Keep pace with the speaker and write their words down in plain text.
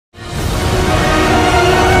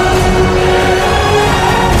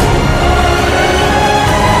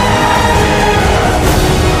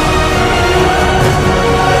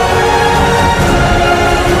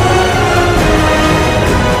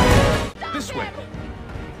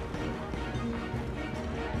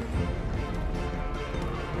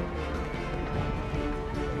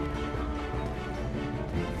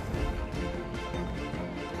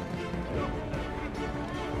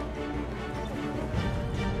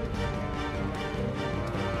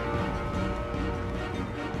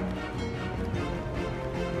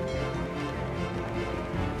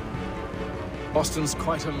Boston's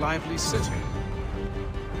quite a lively city.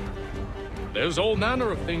 There's all manner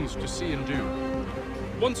of things to see and do.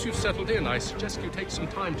 Once you've settled in, I suggest you take some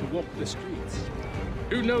time to walk the streets.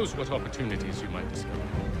 Who knows what opportunities you might discover.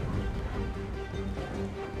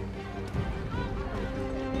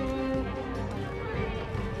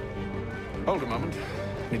 Hold a moment.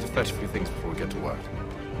 Need to fetch a few things before we get to work.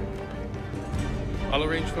 I'll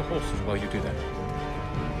arrange for horses while you do that.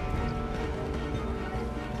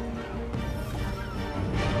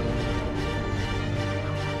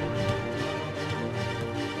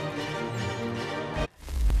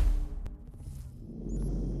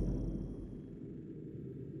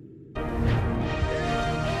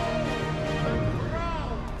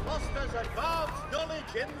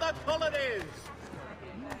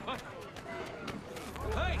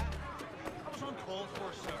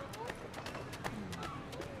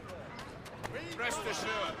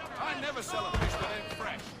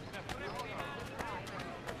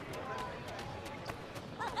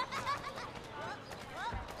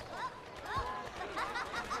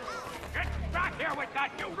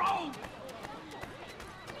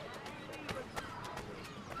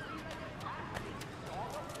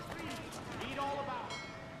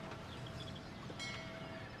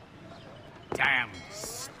 Damn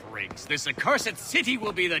sprigs. This accursed city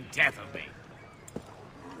will be the death of me.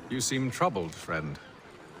 You seem troubled, friend.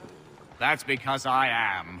 That's because I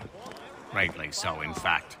am. Greatly so, in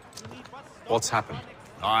fact. What's happened?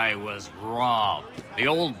 I was robbed. The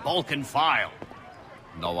old Balkan file.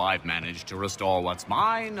 Though I've managed to restore what's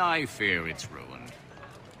mine, I fear it's ruined.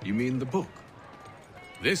 You mean the book?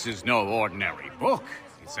 This is no ordinary book.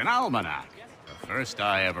 It's an almanac. The first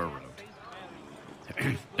I ever wrote.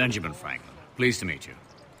 Benjamin Franklin. Pleased to meet you.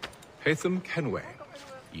 Phenom Kenway.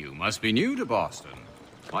 You must be new to Boston.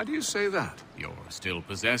 Why do you say that? You're still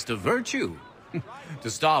possessed of virtue. To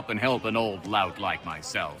stop and help an old lout like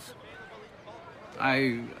myself.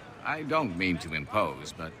 I don't mean to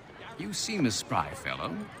impose, but you seem a spry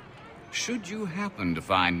fellow. Should you happen to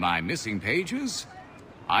find my missing pages,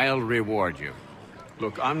 I'll reward you.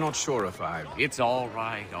 Look, I'm not sure if I... It's all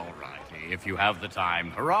right, all right. If you have the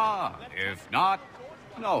time, hurrah! If not,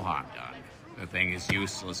 no harm done. The thing is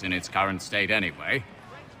useless in its current state anyway.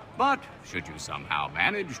 But should you somehow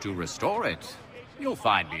manage to restore it, you'll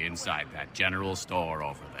find me inside that general store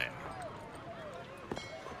over there.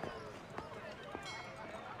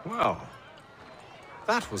 Well,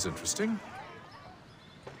 that was interesting.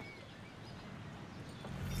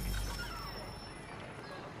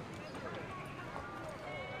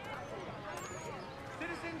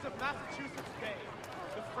 Citizens of Massachusetts Bay,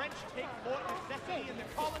 the French take Fort Necessity in the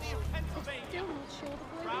colony of Pennsylvania. Still not sure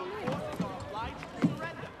the Crown word I forces are obliged to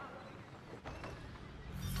surrender.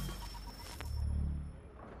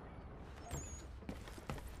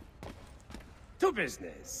 To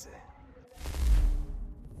business.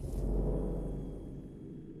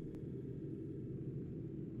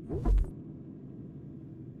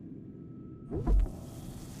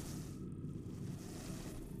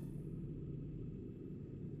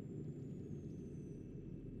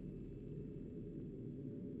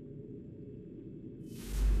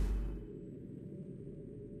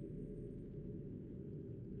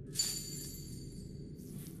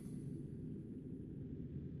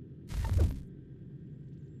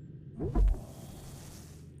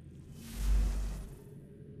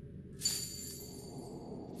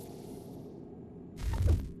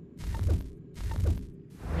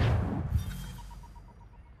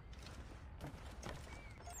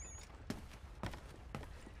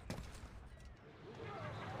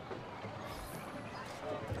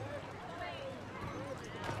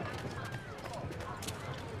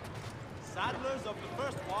 Saddlers of the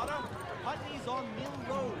first water, Putney's on Mill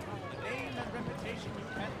Road. The name and reputation you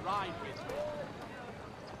can ride with.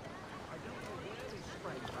 I don't know where they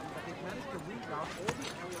sprang from, but they've managed to reroute all the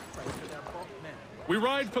area freight to their bulk men. We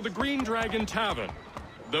ride for the Green Dragon Tavern.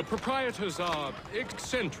 The proprietors are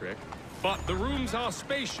eccentric, but the rooms are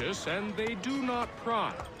spacious and they do not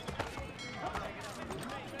pry.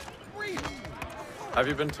 Have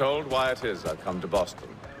you been told why it is I've come to Boston?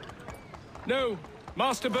 No,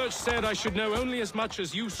 Master Birch said I should know only as much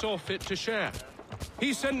as you saw fit to share.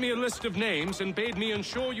 He sent me a list of names and bade me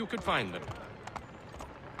ensure you could find them.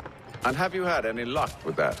 And have you had any luck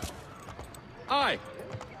with that? Aye.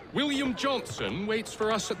 William Johnson waits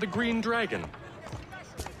for us at the Green Dragon.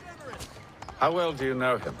 How well do you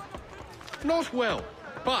know him? Not well,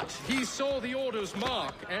 but he saw the order's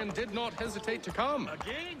mark and did not hesitate to come.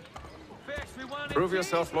 Again? Prove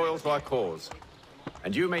yourself loyal to our cause.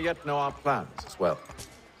 And you may yet know our plans as well.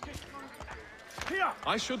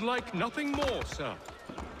 I should like nothing more, sir.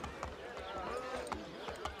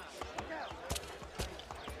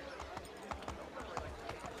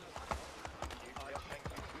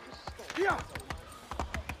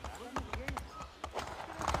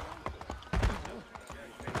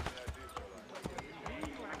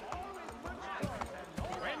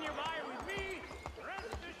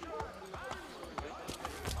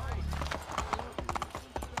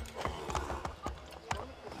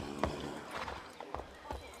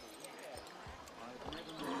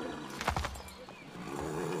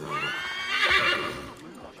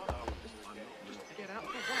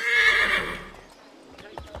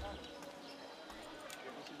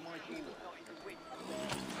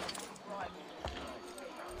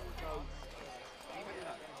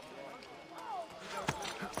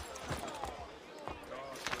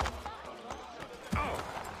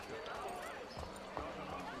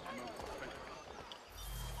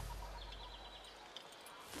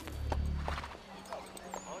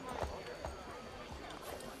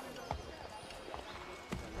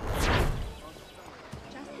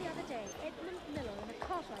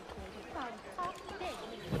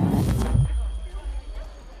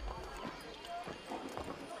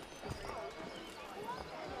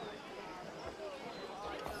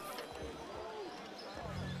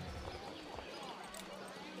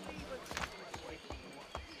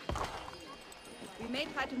 We may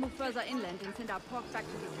try to move further inland and send our pork back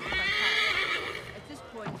to the Eastern Pass. At this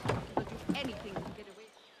point, we'll do anything to get away.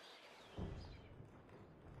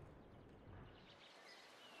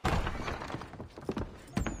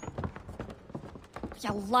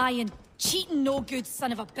 You lying, cheating, no good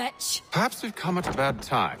son of a bitch. Perhaps we've come at a bad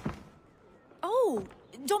time. Oh,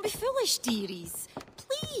 don't be foolish, dearies.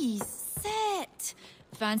 Please, sit.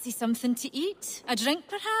 Fancy something to eat? A drink,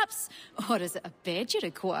 perhaps? Or is it a bed you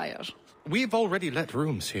require? We've already let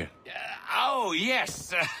rooms here. Oh,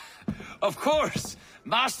 yes. Of course.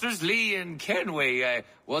 Masters Lee and Kenway,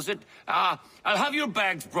 was it? I'll have your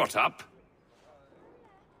bags brought up.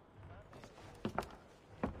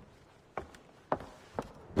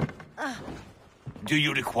 Do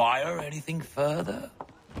you require anything further?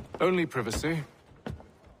 Only privacy.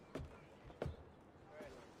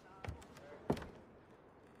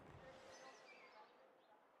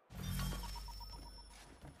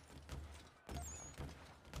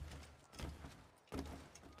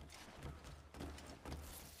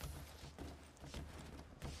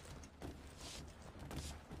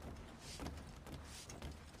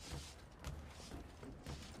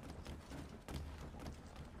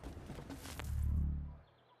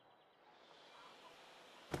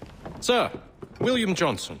 Sir, William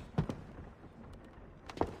Johnson.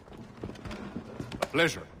 A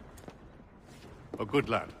pleasure. A good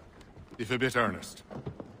lad, if a bit earnest.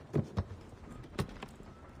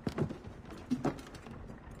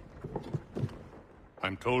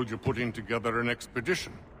 I'm told you're putting together an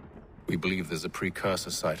expedition. We believe there's a precursor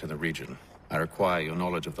site in the region. I require your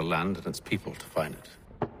knowledge of the land and its people to find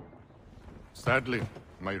it. Sadly,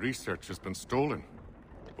 my research has been stolen.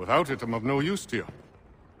 Without it, I'm of no use to you.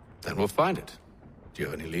 Then we'll find it. Do you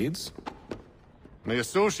have any leads? My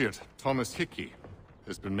associate, Thomas Hickey,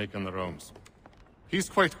 has been making the rounds. He's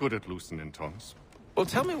quite good at loosening tongues. Well,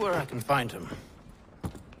 tell me where I can find him.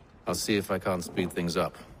 I'll see if I can't speed things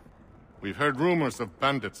up. We've heard rumors of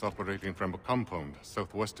bandits operating from a compound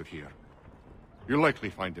southwest of here. You'll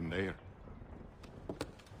likely find him there.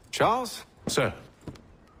 Charles? Sir.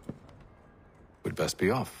 We'd best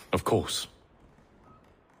be off. Of course.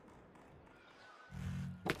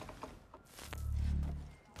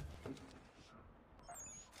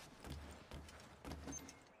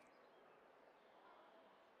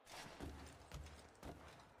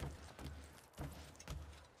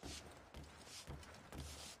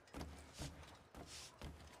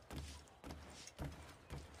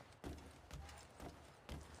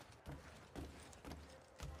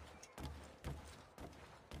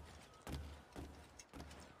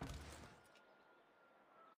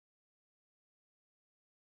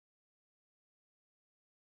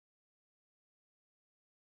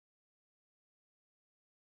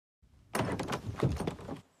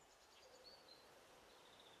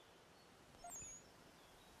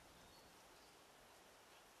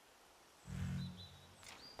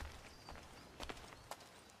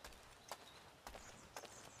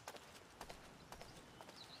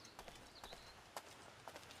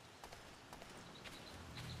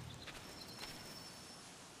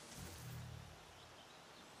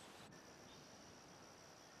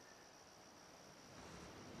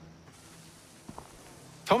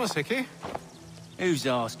 Thomas Hickey? Who's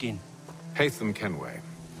asking? Haytham Kenway.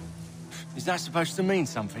 Is that supposed to mean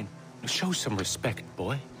something? Show some respect,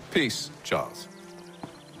 boy. Peace, Charles.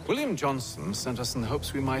 William Johnson sent us in the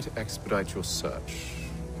hopes we might expedite your search.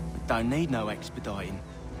 Don't need no expediting.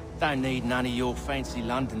 Don't need none of your fancy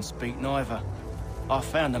London speak neither. I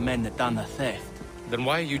found the men that done the theft. Then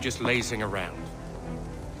why are you just lazing around?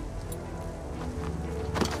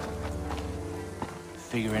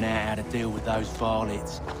 Figuring out how to deal with those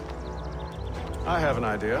varlets. I have an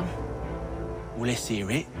idea. Well, let's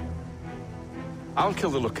hear it. I'll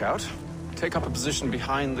kill the lookout, take up a position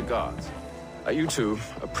behind the guards. You two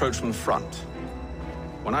approach from the front.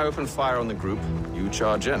 When I open fire on the group, you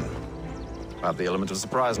charge in. I have the element of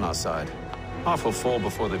surprise on our side. Half will fall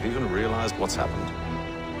before they've even realized what's happened.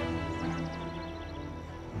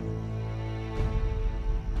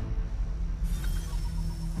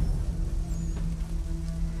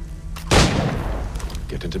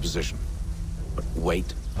 Get into position, but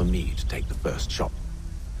wait for me to take the first shot.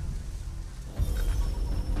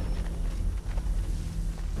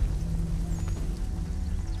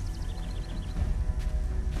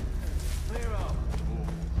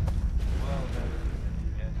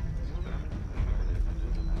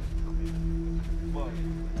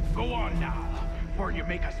 Go on now, before you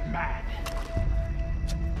make us mad.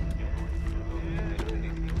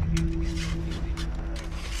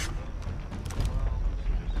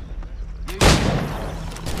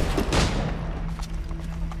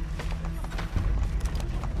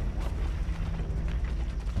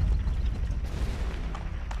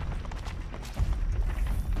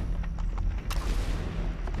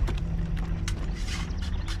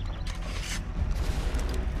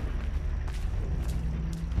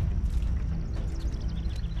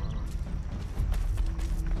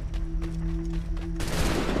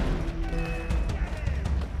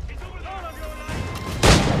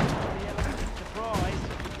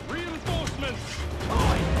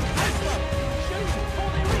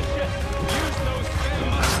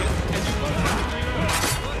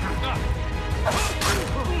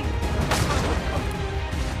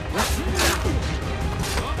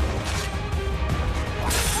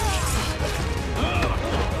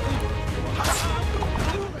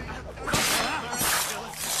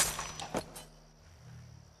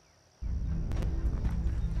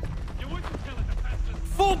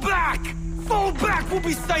 Fall back! We'll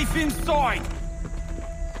be safe inside!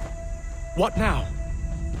 What now?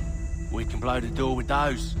 We can blow the door with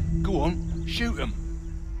those. Go on, shoot them.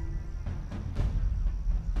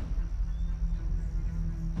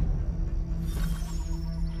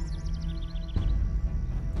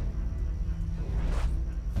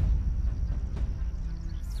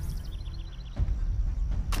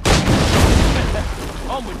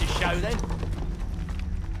 On with the show then.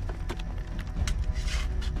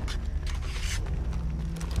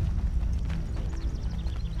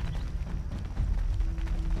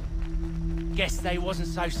 Guess they wasn't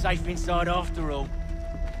so safe inside after all.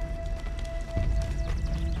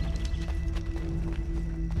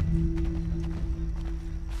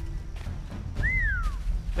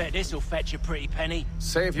 Bet this'll fetch a pretty penny.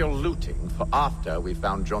 Save your looting for after we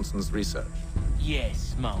found Johnson's research.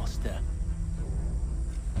 Yes, Master.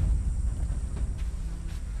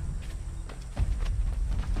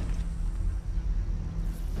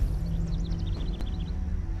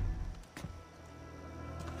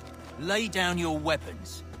 Lay down your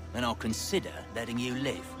weapons, and I'll consider letting you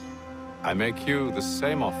live. I make you the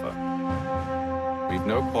same offer. We've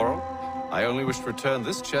no quarrel. I only wish to return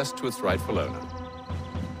this chest to its rightful owner.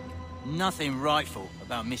 Nothing rightful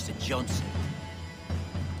about Mr. Johnson.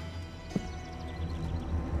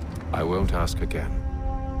 I won't ask again.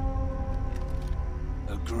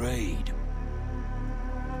 Agreed.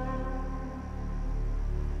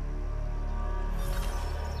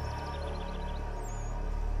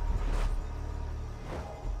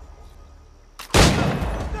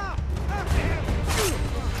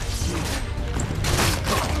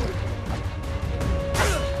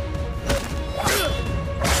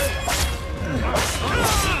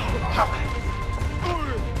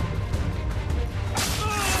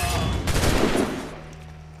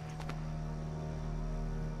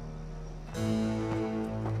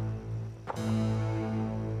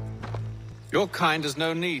 Your kind has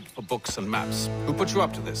no need for books and maps. Who put you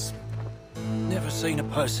up to this? Never seen a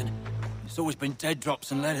person. It's always been dead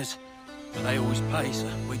drops and letters. But they always pay,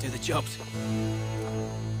 so we do the jobs.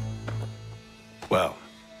 Well,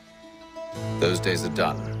 those days are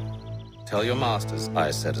done. Tell your masters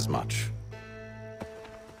I said as much.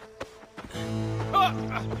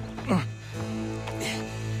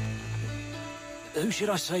 Who should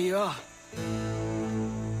I say you are?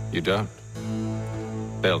 You don't?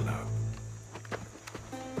 They'll know.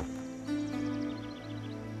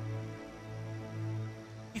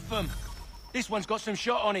 This one's got some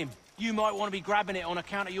shot on him. You might want to be grabbing it on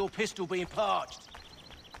account of your pistol being parched.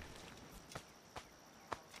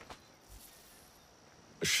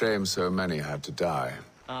 A shame so many had to die.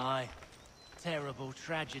 Aye. Terrible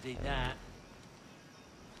tragedy, that.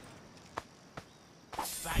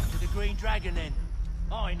 Back to the Green Dragon, then.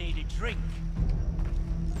 I need a drink.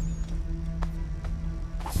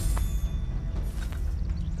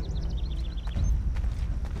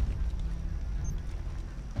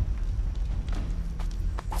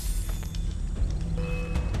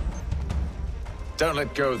 Don't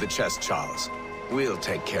let go of the chest, Charles. We'll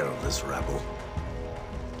take care of this rabble.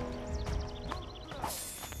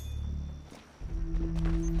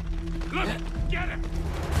 Look! Get him!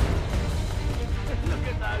 Look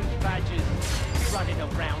at those badgers running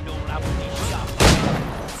around all up in his shop.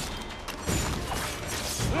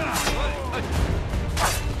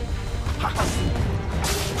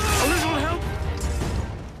 A little help?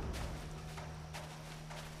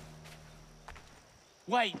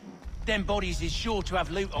 Wait, them bodies is sure to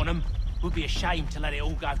have loot on them. Would be a shame to let it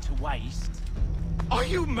all go to waste. Are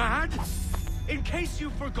you mad? In case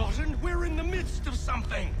you've forgotten, we're in the midst of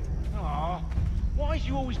something. Aw, why's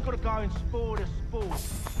you always gotta go and spoil the sport?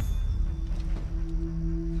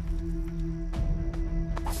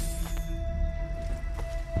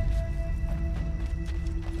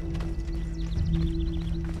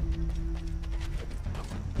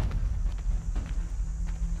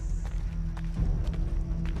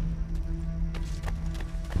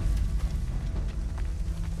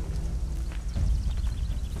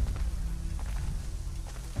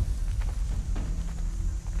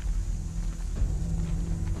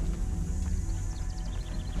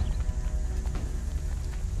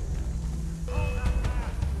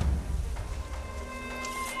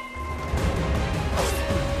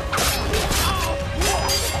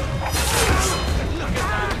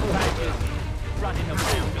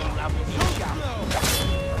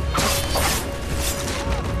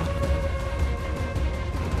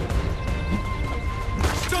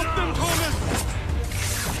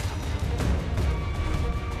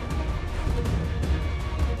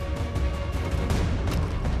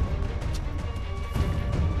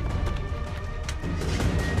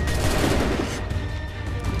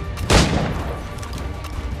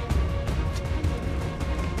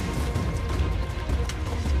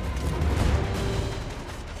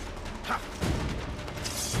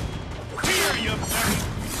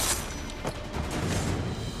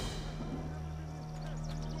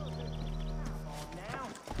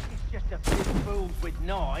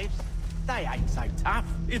 Knives? They ain't so tough.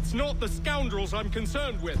 It's not the scoundrels I'm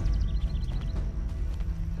concerned with.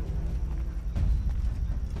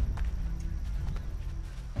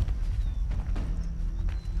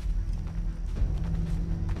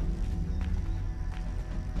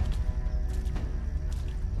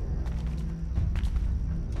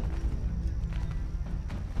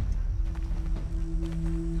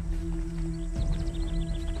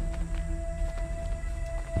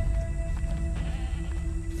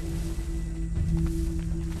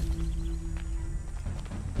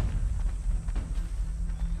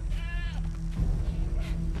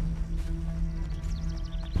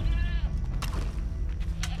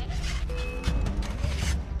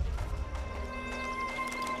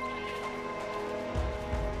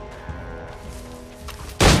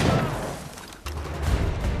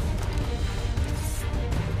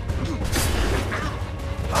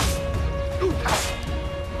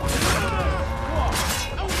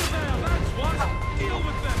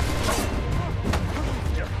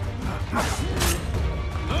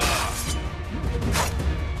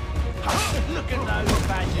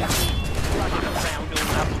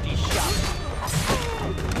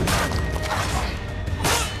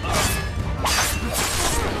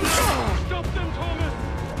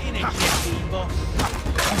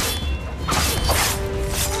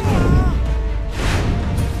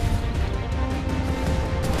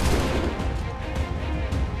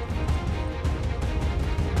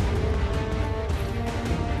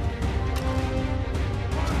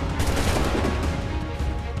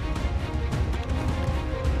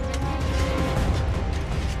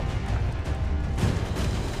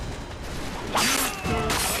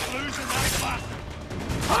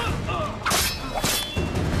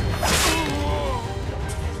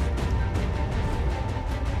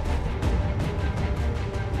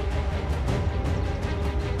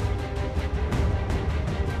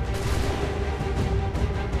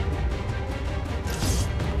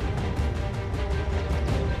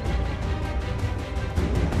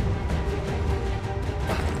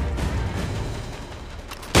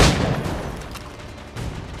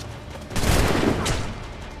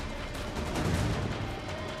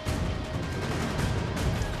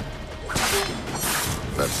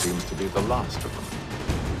 That seems to be the last of them.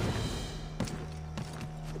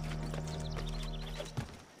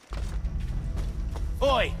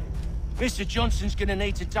 Oi! Mr. Johnson's gonna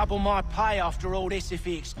need to double my pay after all this if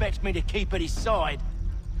he expects me to keep at his side.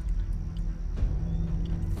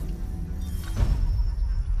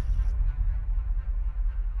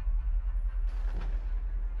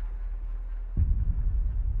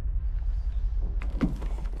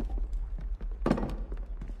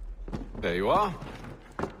 There you are.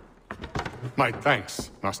 My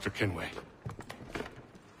thanks, Master Kenway.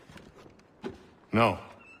 Now,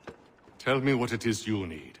 tell me what it is you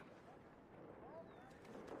need.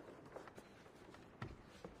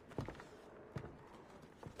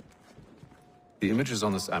 The images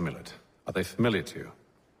on this amulet, are they familiar to you?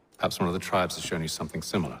 Perhaps one of the tribes has shown you something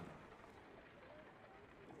similar.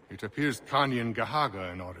 It appears Kanyan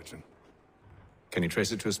Gahaga in origin. Can you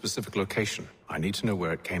trace it to a specific location? I need to know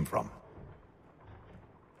where it came from.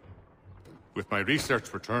 With my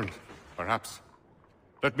research returned, perhaps.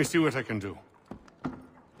 Let me see what I can do.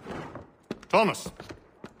 Thomas!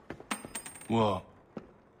 What?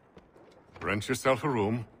 Rent yourself a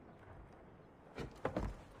room.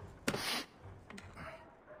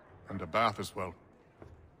 And a bath as well.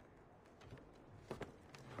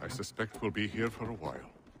 I suspect we'll be here for a while.